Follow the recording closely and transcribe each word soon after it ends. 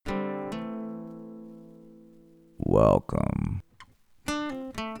Welcome to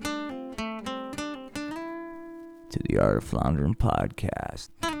the Art of Floundering podcast.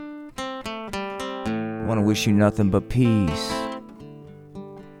 I want to wish you nothing but peace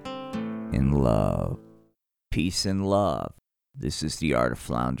and love. Peace and love. This is the Art of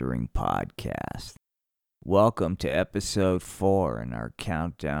Floundering podcast. Welcome to episode 4 in our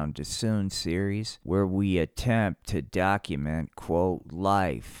Countdown to Soon series, where we attempt to document, quote,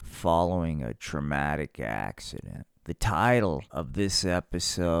 life following a traumatic accident. The title of this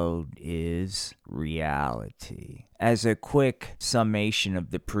episode is Reality. As a quick summation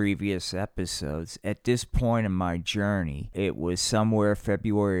of the previous episodes, at this point in my journey, it was somewhere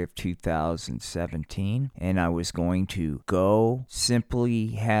February of 2017, and I was going to go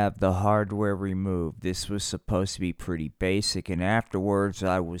simply have the hardware removed. This was supposed to be pretty basic, and afterwards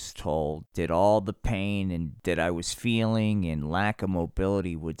I was told that all the pain and that I was feeling and lack of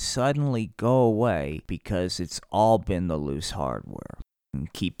mobility would suddenly go away because it's all been the loose hardware.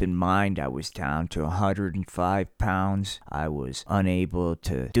 And keep in mind, I was down to 105 pounds. I was unable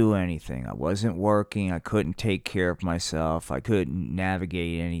to do anything. I wasn't working. I couldn't take care of myself. I couldn't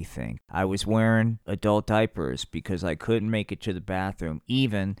navigate anything. I was wearing adult diapers because I couldn't make it to the bathroom,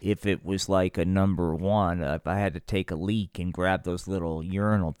 even if it was like a number 1. If I had to take a leak and grab those little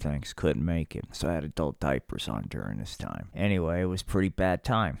urinal things, couldn't make it. So I had adult diapers on during this time. Anyway, it was a pretty bad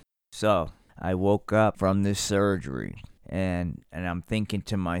time. So I woke up from this surgery. And I'm thinking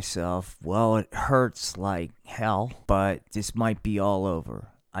to myself, well, it hurts like hell, but this might be all over.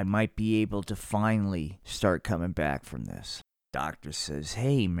 I might be able to finally start coming back from this. Doctor says,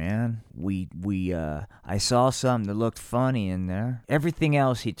 hey, man, I saw something that looked funny in there. Everything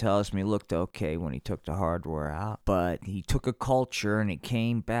else, he tells me, looked okay when he took the hardware out. But he took a culture and it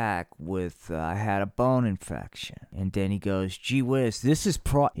came back with, I had a bone infection. And then he goes, gee whiz, this is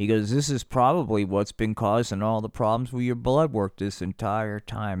probably what's been causing all the problems with your blood work this entire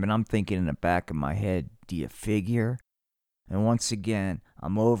time. And I'm thinking in the back of my head, do you figure? And once again,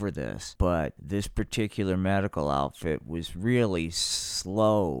 I'm over this, but this particular medical outfit was really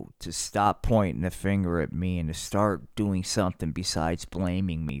slow to stop pointing the finger at me and to start doing something besides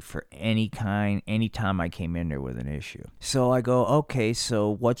blaming me for anytime I came in there with an issue. So I go, okay,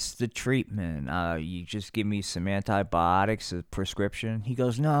 so what's the treatment? You just give me some antibiotics, a prescription? He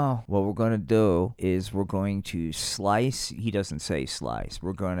goes, no, what we're going to do is we're going to slice, he doesn't say slice,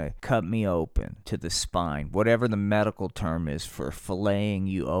 we're going to cut me open to the spine, whatever the medical term is for filleting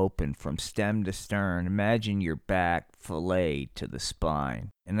you open from stem to stern. Imagine your back filleted to the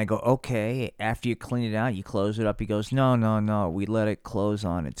spine. And I go, okay, after you clean it out, you close it up. He goes, no, we let it close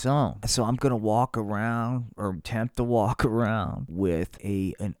on its own. So I'm going to walk around, or attempt to walk around, with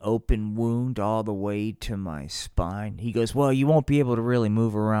an open wound all the way to my spine. He goes, well, you won't be able to really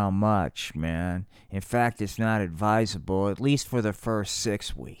move around much, man. In fact, it's not advisable, at least for the first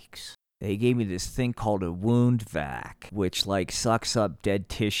 6 weeks. They gave me this thing called a wound vac, which sucks up dead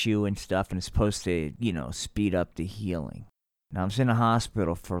tissue and stuff and is supposed to, speed up the healing. Now, I was in a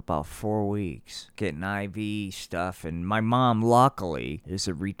hospital for about 4 weeks, getting IV stuff, and my mom, luckily, is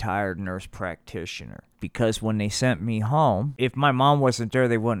a retired nurse practitioner. Because when they sent me home, if my mom wasn't there,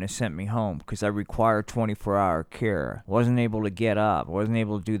 they wouldn't have sent me home, because I required 24-hour care. Wasn't able to get up, wasn't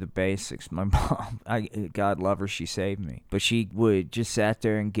able to do the basics. My mom, God love her, she saved me. But she would just sat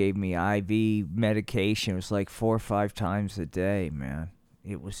there and gave me IV medication. It was like 4 or 5 times a day, man.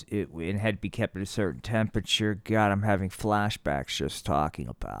 It had to be kept at a certain temperature. God, I'm having flashbacks just talking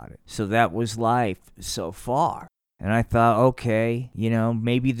about it. So that was life so far. And I thought, okay,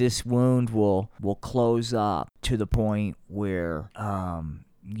 maybe this wound will close up to the point where, I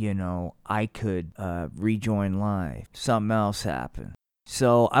could rejoin life. Something else happened.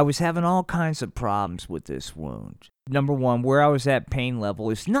 So I was having all kinds of problems with this wound. Number 1, where I was at pain level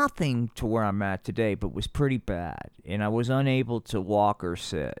is nothing to where I'm at today, but was pretty bad. And I was unable to walk or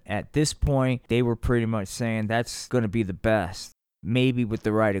sit. At this point, they were pretty much saying that's going to be the best. Maybe with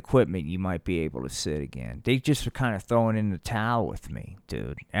the right equipment, you might be able to sit again. They just were kind of throwing in the towel with me,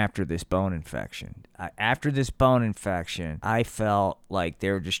 dude, after this bone infection. I felt like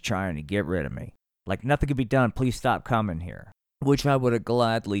they were just trying to get rid of me. Like, nothing could be done. Please stop coming here. Which I would have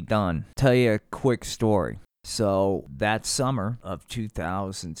gladly done. Tell you a quick story. So that summer of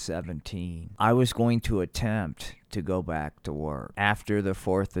 2017, I was going to attempt to go back to work after the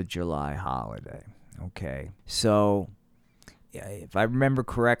 4th of July holiday. Okay. So if I remember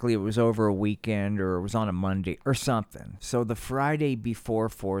correctly, it was over a weekend or it was on a Monday or something. So the Friday before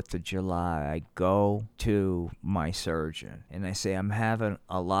 4th of July, I go to my surgeon and I say, I'm having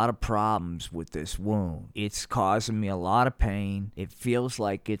a lot of problems with this wound. It's causing me a lot of pain. It feels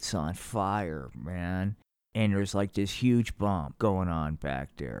like it's on fire, man. And there's like this huge bump going on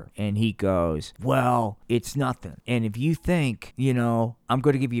back there. And he goes, well, it's nothing. And if you think, I'm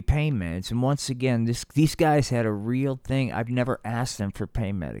going to give you pain meds. And once again, these guys had a real thing. I've never asked them for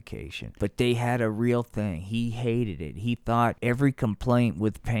pain medication, but they had a real thing. He hated it. He thought every complaint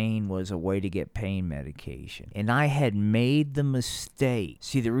with pain was a way to get pain medication. And I had made the mistake.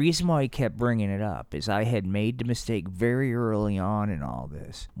 See, the reason why he kept bringing it up is I had made the mistake very early on in all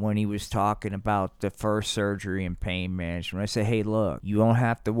this when he was talking about the first surgery and pain management. I said, hey, look, you don't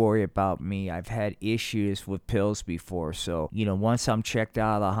have to worry about me. I've had issues with pills before. So, once I'm checked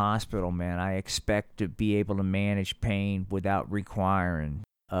out of the hospital, man, I expect to be able to manage pain without requiring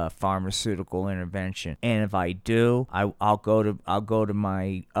pharmaceutical intervention. And if I do, I'll go to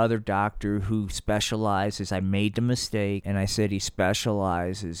my other doctor who specializes. I made the mistake, and I said he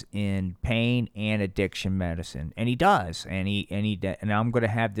specializes in pain and addiction medicine, and he does. And I'm going to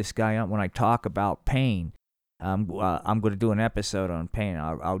have this guy on when I talk about pain. I'm going to do an episode on pain.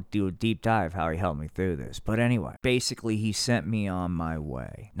 I'll do a deep dive how he helped me through this. But anyway, basically he sent me on my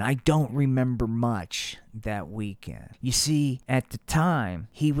way. And I don't remember much that weekend. You see, at the time,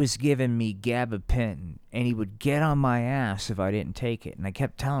 he was giving me gabapentin, and he would get on my ass if I didn't take it. And I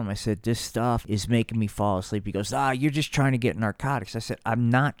kept telling him, I said, this stuff is making me fall asleep. He goes, you're just trying to get narcotics. I said, I'm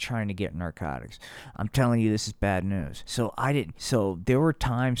not trying to get narcotics. I'm telling you, this is bad news. So there were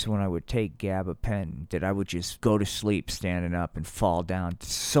times when I would take gabapentin that I would just go to sleep standing up and fall down.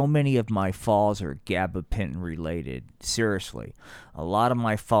 So many of my falls are gabapentin related. Seriously. A lot of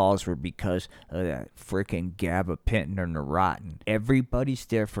my falls were because of that freaking gabapentin or Neurontin. Everybody's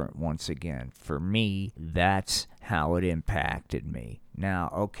different, once again. For me, that's how it impacted me. Now,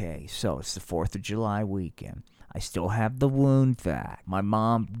 okay, so it's the 4th of July weekend. I still have the wound vac. My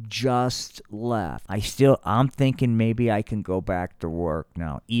mom just left. I'm thinking maybe I can go back to work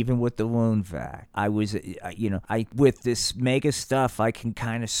now, even with the wound vac. With this mega stuff, I can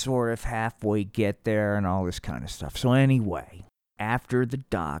kind of sort of halfway get there and all this kind of stuff. So anyway, after the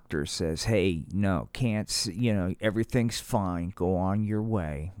doctor says, hey, no, can't, everything's fine, go on your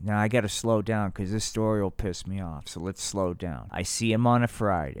way. Now, I got to slow down because this story will piss me off, so let's slow down. I see him on a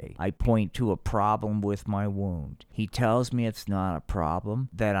Friday. I point to a problem with my wound. He tells me it's not a problem,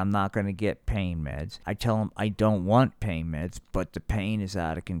 that I'm not going to get pain meds. I tell him I don't want pain meds, but the pain is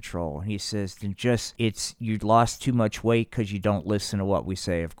out of control. And he says, then you lost too much weight because you don't listen to what we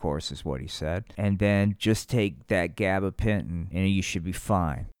say, of course, is what he said. And then just take that gabapentin and you should be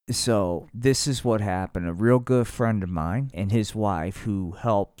fine. So this is what happened. A real good friend of mine and his wife, who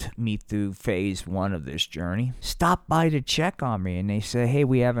helped me through phase 1 of this journey, stopped by to check on me, and they said, hey,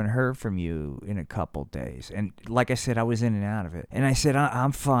 we haven't heard from you in a couple days. And like I said, I was in and out of it. And I said,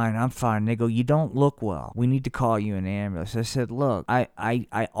 I'm fine. And they go, you don't look well. We need to call you an ambulance. I said, look,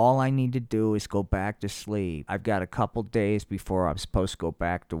 all I need to do is go back to sleep. I've got a couple days before I'm supposed to go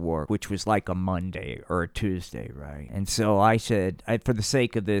back to work, which was like a Monday or a Tuesday, right? And so I said, for the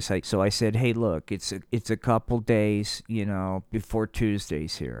sake of this, I said, hey, look, it's a couple days, before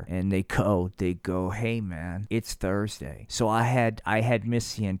Tuesday's here. And they go, hey, man, it's Thursday. So I had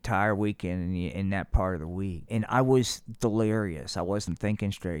missed the entire weekend in that part of the week. And I was delirious. I wasn't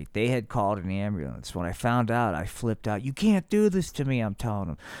thinking straight. They had called an ambulance. When I found out, I flipped out. You can't do this to me, I'm telling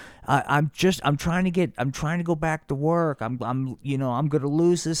them. I'm trying to go back to work. I'm going to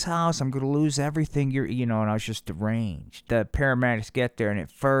lose this house. I'm going to lose everything. And I was just deranged. The paramedics get there, and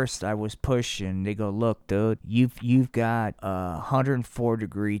at first I was pushing. They go, look, dude, you've got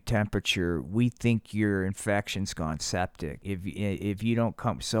 104-degree temperature. We think your infection's gone septic. If you don't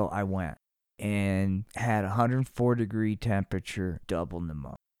come, so I went and had 104-degree temperature, double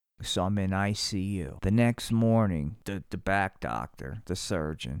pneumonia. So I'm in ICU. The next morning, the back doctor, the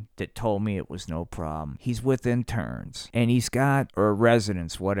surgeon, that told me it was no problem, he's with interns, and he's got, or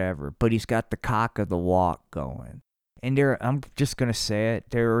residents, whatever, but he's got the cock of the walk going. And I'm just going to say it,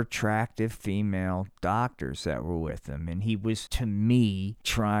 there were attractive female doctors that were with him. And he was, to me,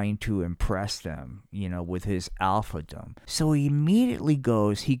 trying to impress them, with his alphadom. So he immediately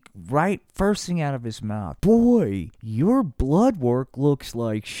goes, first thing out of his mouth, boy, your blood work looks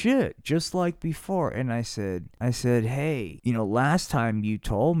like shit, just like before. And I said, hey, last time you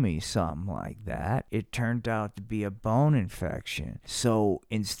told me something like that, it turned out to be a bone infection. So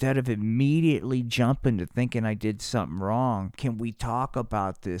instead of immediately jumping to thinking I did something wrong, can we talk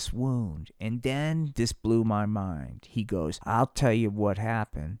about this wound? And then this blew my mind. He goes, I'll tell you what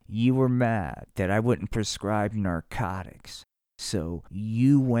happened. You were mad that I wouldn't prescribe narcotics. So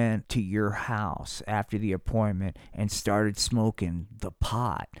you went to your house after the appointment and started smoking the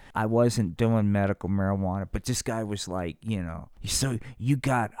pot. I wasn't doing medical marijuana, but this guy was like, so you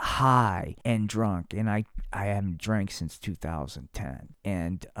got high and drunk. And I haven't drank since 2010.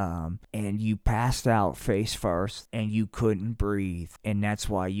 And you passed out face first and you couldn't breathe. And that's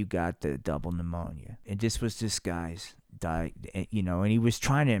why you got the double pneumonia. And this was this guy's died, and he was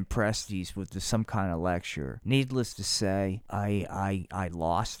trying to impress these with some kind of lecture. Needless to say, I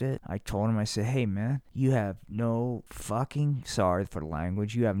lost it. I told him, I said, hey man, you have no fucking, sorry for the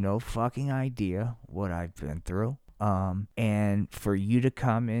language, you have no fucking idea what I've been through. And for you to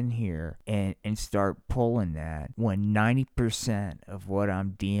come in here and start pulling that when 90% of what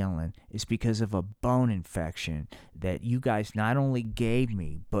I'm dealing is because of a bone infection that you guys not only gave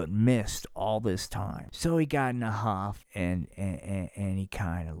me, but missed all this time. So he got in a huff and he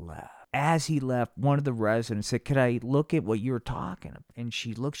kind of left. As he left, one of the residents said, could I look at what you were talking about? And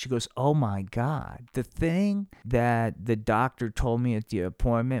she looked, she goes, oh my God. The thing that the doctor told me at the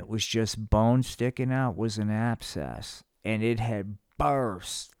appointment was just bone sticking out was an abscess. And it had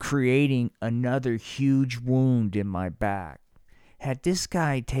burst, creating another huge wound in my back. Had this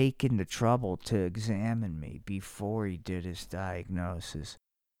guy taken the trouble to examine me before he did his diagnosis?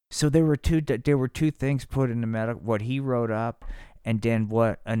 So there were two things put in the medical, what he wrote up, and then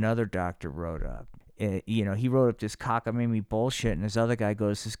what another doctor wrote up. He wrote up this cockamamie bullshit, and this other guy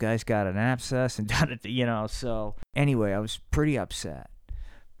goes, this guy's got an abscess, and so anyway, I was pretty upset.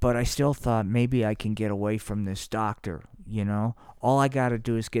 But I still thought maybe I can get away from this doctor, All I got to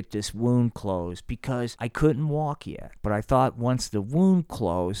do is get this wound closed because I couldn't walk yet. But I thought once the wound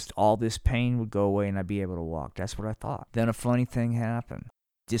closed, all this pain would go away and I'd be able to walk. That's what I thought. Then a funny thing happened.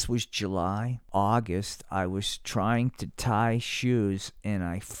 This was July. August, I was trying to tie shoes and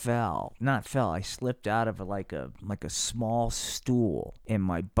I I slipped out of like a small stool and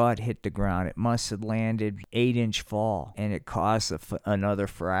my butt hit the ground. It must have landed 8-inch fall and it caused another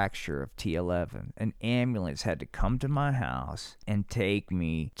fracture of T11. An ambulance had to come to my house and take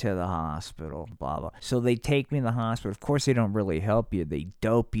me to the hospital, blah, blah. So they take me to the hospital. Of course, they don't really help you. They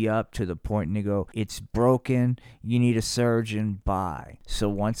dope you up to the point and they go, it's broken. You need a surgeon. Bye.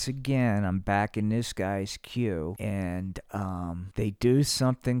 So once again, I'm back in this guy's queue, and they do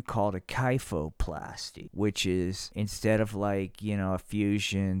something called a kyphoplasty, which is instead of a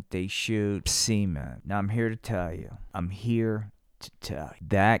fusion, they shoot semen. Now I'm here to tell you,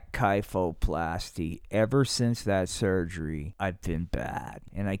 that kyphoplasty, ever since that surgery, I've been bad.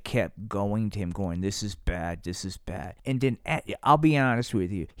 And I kept going to him going, this is bad. And then, I'll be honest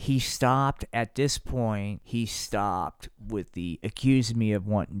with you, at this point, he stopped with the accusing me of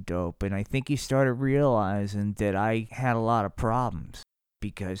wanting dope. And I think he started realizing that I had a lot of problems.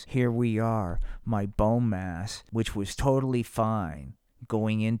 Because here we are, my bone mass, which was totally fine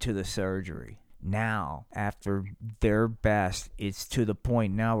going into the surgery. Now, after their best, it's to the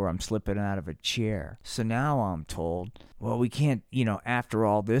point now where I'm slipping out of a chair. So now I'm told, well, we can't, after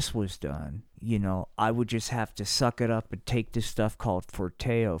all this was done, I would just have to suck it up and take this stuff called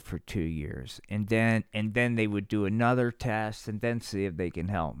Forteo for 2 years. And then they would do another test and then see if they can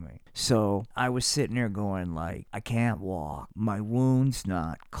help me. So I was sitting there going I can't walk. My wound's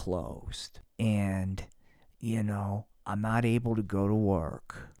not closed. And, I'm not able to go to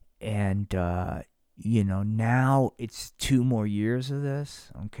work. And, now it's 2 more years of this.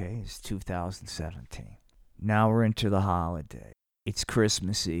 Okay, it's 2017. Now we're into the holiday. It's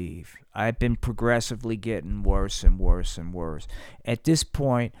Christmas Eve. I've been progressively getting worse and worse and worse. At this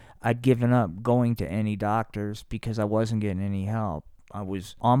point, I'd given up going to any doctors because I wasn't getting any help. I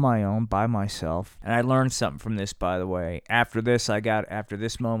was on my own, by myself. And I learned something from this, by the way. After this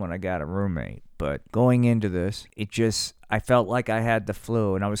moment, I got a roommate. But going into this, I felt like I had the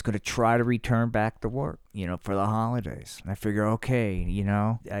flu and I was going to try to return back to work, for the holidays. And I figure, okay,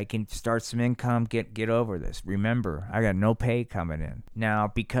 I can start some income, get over this. Remember, I got no pay coming in.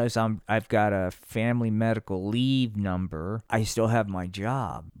 Now, because I've got a family medical leave number, I still have my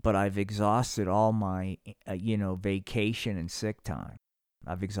job, but I've exhausted all my, vacation and sick time.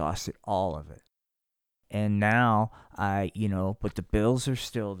 I've exhausted all of it. And now but the bills are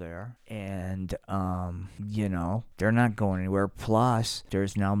still there and, they're not going anywhere. Plus,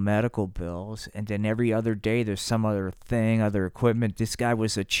 there's now medical bills. And then every other day, there's some other thing, other equipment. This guy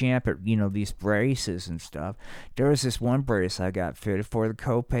was a champ at, these braces and stuff. There was this one brace I got fitted for. The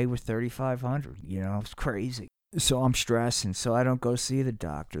copay was $3,500. It was crazy. So I'm stressing, so I don't go see the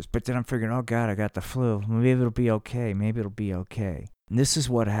doctors. But then I'm figuring, oh, God, I got the flu. Maybe it'll be okay. And this is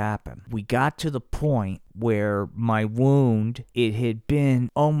what happened. We got to the point where my wound, it had been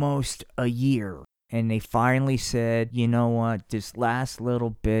almost a year. And they finally said, you know what, this last little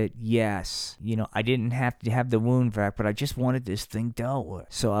bit, yes. I didn't have to have the wound vac, but I just wanted this thing dealt with.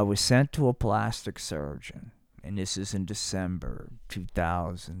 So I was sent to a plastic surgeon. And this is in December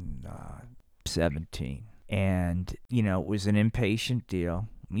 2017. And, it was an inpatient deal.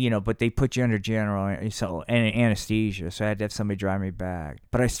 But they put you under general anesthesia, so I had to have somebody drive me back.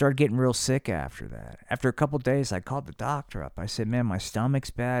 But I started getting real sick after that. After a couple days, I called the doctor up. I said, man, my stomach's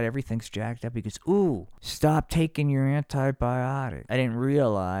bad. Everything's jacked up. He goes, ooh, stop taking your antibiotic. I didn't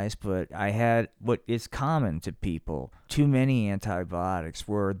realize, but I had what is common to people. Too many antibiotics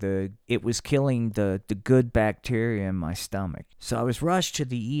where it was killing the good bacteria in my stomach. So I was rushed to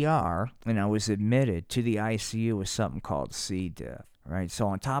the ER, and I was admitted to the ICU with something called C. diff. Right, so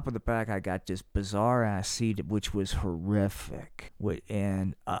on top of the back, I got this bizarre-ass C. diff, which was horrific.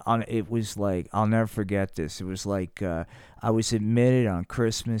 And it was like, I'll never forget this. It was like I was admitted on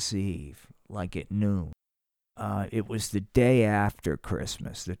Christmas Eve, like at noon. It was the day after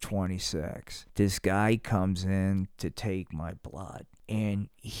Christmas, the 26th. This guy comes in to take my blood, and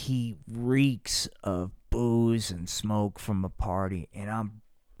he reeks of booze and smoke from a party, and I'm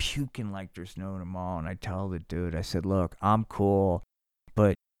puking like there's no tomorrow. And I tell the dude, I said, look, I'm cool,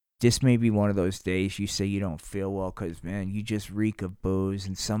 but this may be one of those days you say you don't feel well because, man, you just reek of booze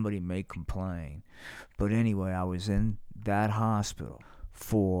and somebody may complain. But anyway, I was in that hospital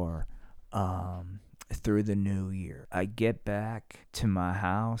for through the new year. I get back to my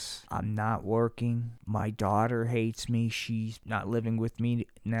house. I'm not working. My daughter hates me. She's not living with me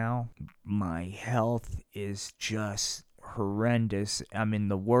now. My health is just horrendous. I'm in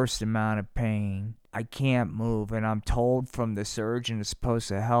the worst amount of pain. I can't move, and I'm told from the surgeon who's supposed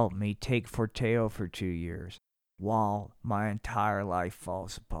to help me, take Forteo for 2 years, while my entire life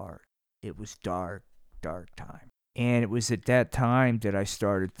falls apart. It was dark, dark time. And it was at that time that I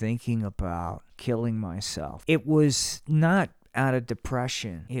started thinking about killing myself. It was not out of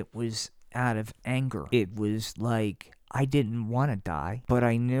depression. It was out of anger. It was like I didn't want to die, but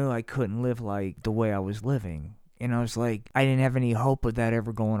I knew I couldn't live like the way I was living. And I was like, I didn't have any hope of that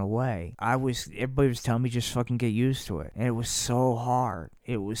ever going away. Everybody was telling me just fucking get used to it. And it was so hard.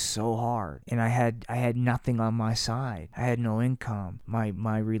 It was so hard. And I had nothing on my side. I had no income.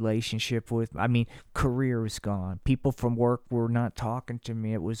 My relationship career was gone. People from work were not talking to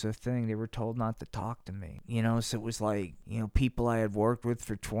me. It was a thing. They were told not to talk to me. So it was like, people I had worked with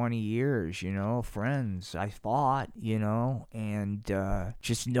for 20 years, friends, I thought, and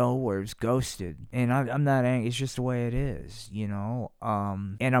just nowhere. It was ghosted. And I'm not angry. It's just the way it is, and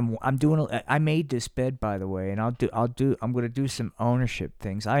I'm doing. I made this bed, by the way, and I'm going to do some ownership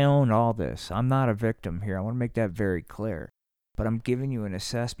things. I own all this. I'm not a victim here. I want to make that very clear. But I'm giving you an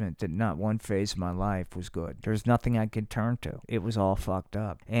assessment that not one phase of my life was good. There's nothing I could turn to. It was all fucked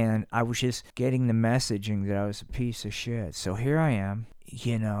up, and I was just getting the messaging that I was a piece of shit. So here I am,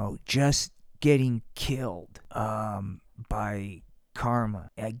 just getting killed by karma.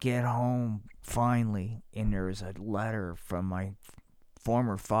 I get home finally, and there's a letter from my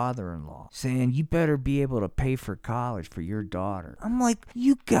former father-in-law saying, you better be able to pay for college for your daughter. I'm like,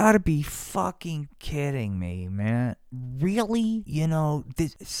 you gotta be fucking kidding me, man. Really?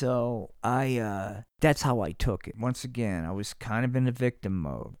 So that's how I took it. Once again, I was kind of in a victim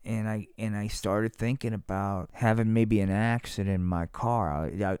mode, and I started thinking about having maybe an accident in my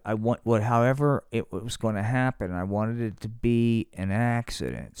car. However it was going to happen, I wanted it to be an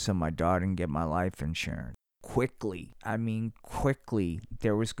accident so my daughter can get my life insurance. Quickly,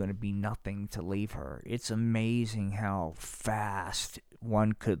 there was going to be nothing to leave her. It's amazing how fast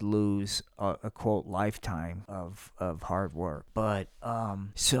one could lose a quote lifetime of hard work. But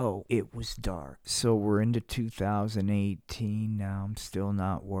so it was dark. So we're into 2018 now. I'm still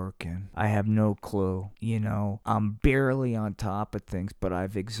not working. I have no clue. I'm barely on top of things, but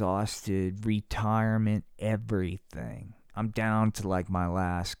I've exhausted retirement, everything. I'm down to like my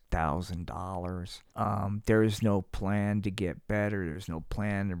last $1,000. There is no plan to get better. There's no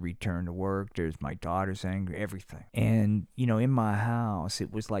plan to return to work. There's my daughter's anger, everything. And, in my house,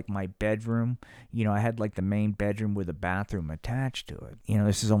 it was like my bedroom. I had like the main bedroom with a bathroom attached to it.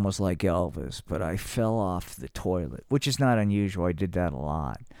 This is almost like Elvis, but I fell off the toilet, which is not unusual. I did that a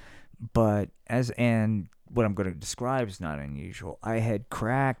lot. But what I'm going to describe is not unusual. I had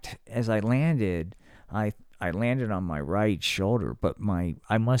cracked as I landed. I landed on my right shoulder, but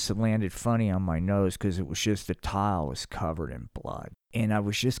I must have landed funny on my nose because it was just the tile was covered in blood. And I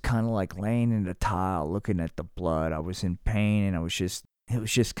was just kind of like laying in the tile looking at the blood. I was in pain, and it was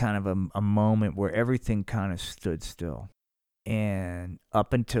just kind of a moment where everything kind of stood still. And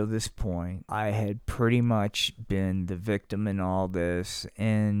up until this point, I had pretty much been the victim in all this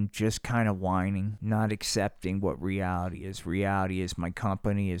and just kind of whining, not accepting what reality is. Reality is my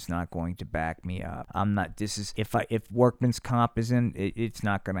company is not going to back me up. If workman's comp is in, it's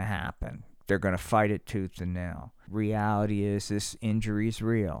not going to happen. They're going to fight it tooth and nail. Reality is this injury is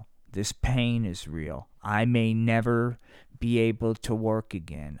real. This pain is real. I may never be able to work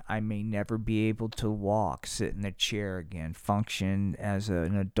again. I may never be able to walk, sit in a chair again, function as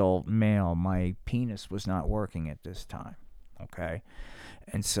an adult male. My penis was not working at this time, okay?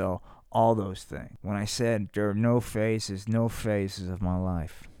 And so all those things. When I said there are no phases of my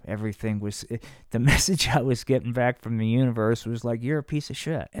life. Everything was, the message I was getting back from the universe was like, you're a piece of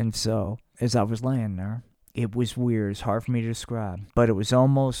shit. And so as I was laying there, it was weird. It's hard for me to describe. But it was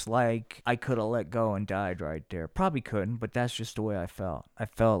almost like I could have let go and died right there. Probably couldn't, but that's just the way I felt. I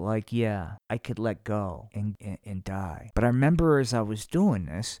felt like, yeah, I could let go and die. But I remember as I was doing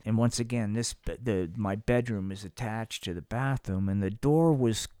this, and once again, my bedroom is attached to the bathroom, and the door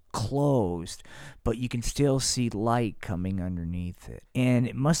was closed, but you can still see light coming underneath it. And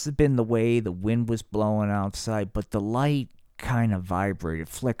it must have been the way the wind was blowing outside, but the light kind of vibrated,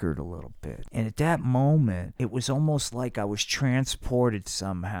 flickered a little bit. And at that moment, it was almost like I was transported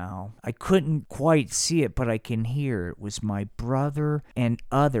somehow. I couldn't quite see it, but I can hear it was my brother and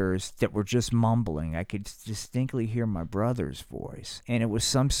others that were just mumbling. I could distinctly hear my brother's voice. And it was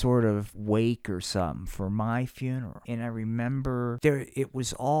some sort of wake or something for my funeral. And I remember it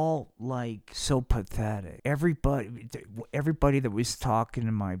was all like so pathetic. Everybody that was talking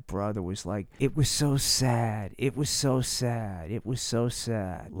to my brother was like, it was so sad. It was so sad. It was so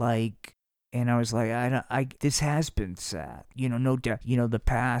sad. Like, and I was like, this has been sad. No doubt, the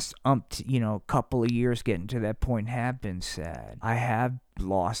past, couple of years getting to that point have been sad. I have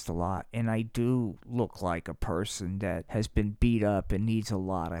lost a lot, and I do look like a person that has been beat up and needs a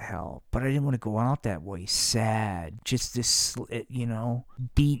lot of help. But I didn't want to go out that way, sad. Just this,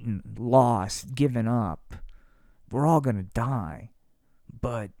 beaten, lost, given up. We're all gonna die.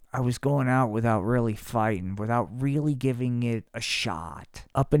 But I was going out without really fighting, without really giving it a shot.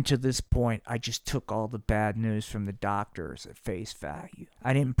 Up until this point, I just took all the bad news from the doctors at face value.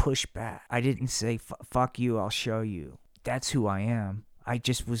 I didn't push back. I didn't say, fuck you, I'll show you. That's who I am. I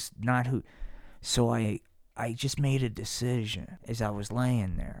just was not who. So I just made a decision as I was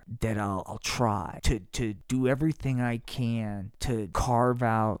laying there that I'll try to do everything I can to carve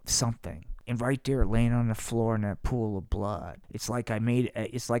out something. And right there, laying on the floor in that pool of blood, it's like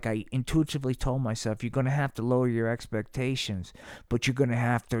I intuitively told myself, you're going to have to lower your expectations, but you're going to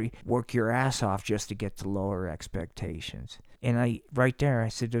have to work your ass off just to get to lower expectations. And right there, I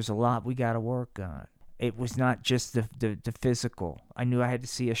said, there's a lot we got to work on. It was not just the physical. I knew I had to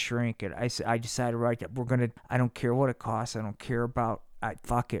see a shrink. And I decided right that I don't care what it costs. I don't care about,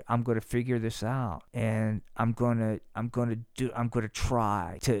 fuck it. I'm going to figure this out. And I'm going to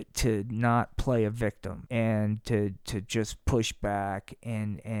try to not play a victim and to just push back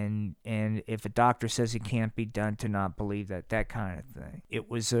and if a doctor says it can't be done, to not believe that kind of thing. It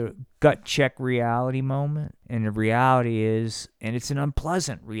was a gut check reality moment. And the reality is, and it's an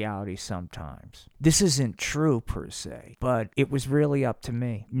unpleasant reality sometimes, this isn't true per se, but it was really up to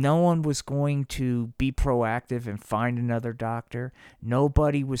me. No one was going to be proactive and find another doctor.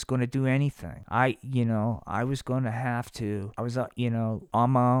 Nobody was going to do anything. I was going to have to, I was, on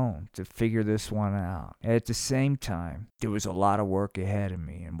my own to figure this one out. At the same time, there was a lot of work ahead of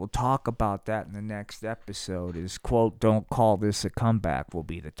me, and we'll talk about that in the next episode. Is, quote, "Don't call this a comeback" will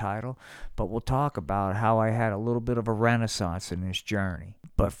be the title, but we'll talk about how I had a little bit of a renaissance in this journey.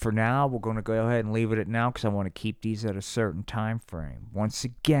 But for now, we're going to go ahead and leave it at now because I want to keep these at a certain time frame. Once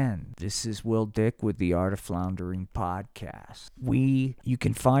again, this is Will Dick with the Art of Floundering podcast. You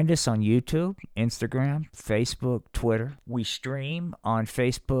can find us on YouTube, Instagram, Facebook, Twitter. We stream on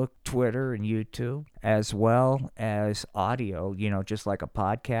Facebook, Twitter, and YouTube, as well as audio, just like a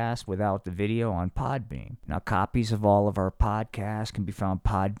podcast without the video on Podbean. Now, copies of all of our podcasts can be found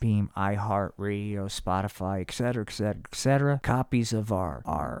on Podbean, iHeartRadio, Spotify, etc., etc., etc. Copies of our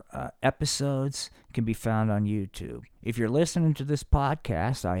episodes can be found on YouTube. If you're listening to this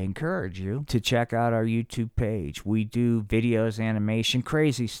podcast, I encourage you to check out our YouTube page. We do videos, animation,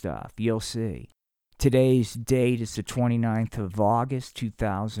 crazy stuff. You'll see. Today's date is the 29th of August,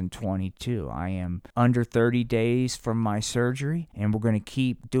 2022. I am under 30 days from my surgery, and we're going to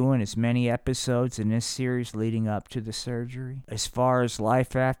keep doing as many episodes in this series leading up to the surgery. As far as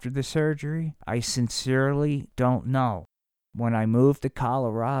life after the surgery, I sincerely don't know. When I moved to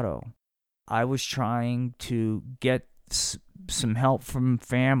Colorado, I was trying to get some help from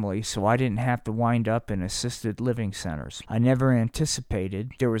family so I didn't have to wind up in assisted living centers. I never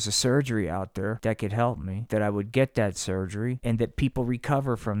anticipated there was a surgery out there that could help me, that I would get that surgery, and that people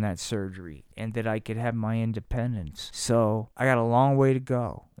recover from that surgery, and that I could have my independence. So I got a long way to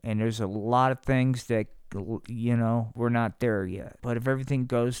go, and there's a lot of things that we're not there yet. But if everything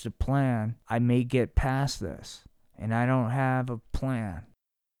goes to plan, I may get past this. And I don't have a plan.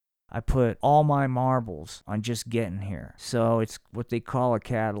 I put all my marbles on just getting here. So it's what they call a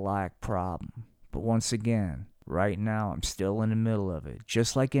Cadillac problem. But once again, right now I'm still in the middle of it.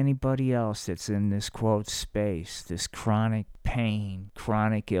 Just like anybody else that's in this quote space, this chronic pain,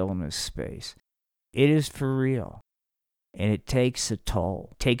 chronic illness space. It is for real. And it takes a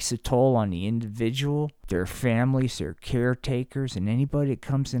toll. It takes a toll on the individual, their families, their caretakers, and anybody that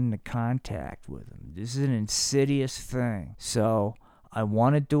comes into contact with them. This is an insidious thing. So I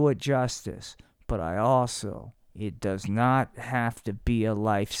want to do it justice, but it does not have to be a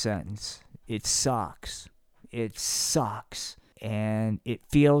life sentence. It sucks. It sucks. And it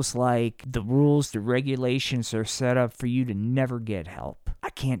feels like the rules, the regulations are set up for you to never get help. I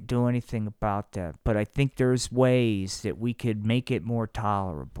can't do anything about that, but I think there's ways that we could make it more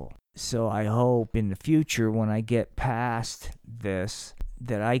tolerable. So I hope in the future when I get past this,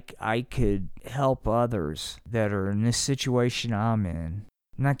 that I could help others that are in this situation I'm in,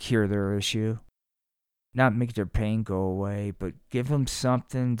 not cure their issue, not make their pain go away, but give them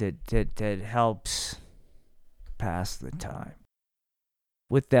something that helps pass the time.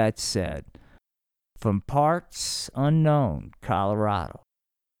 With that said, from Parts Unknown, Colorado,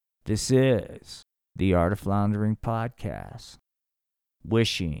 this is the Art of Floundering Podcast,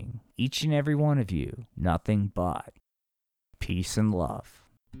 wishing each and every one of you nothing but peace and love.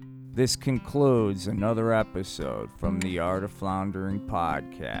 This concludes another episode from the Art of Floundering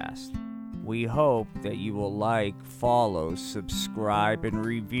Podcast. We hope that you will like, follow, subscribe, and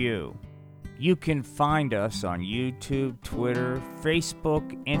review. You can find us on YouTube, Twitter,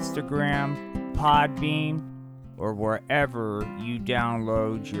 Facebook, Instagram, Podbean, or wherever you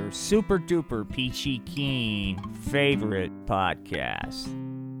download your super duper peachy keen favorite podcast.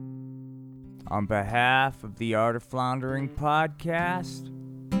 On behalf of the Art of Floundering Podcast,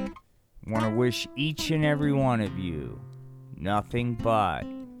 I want to wish each and every one of you nothing but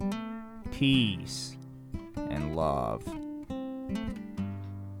peace and love.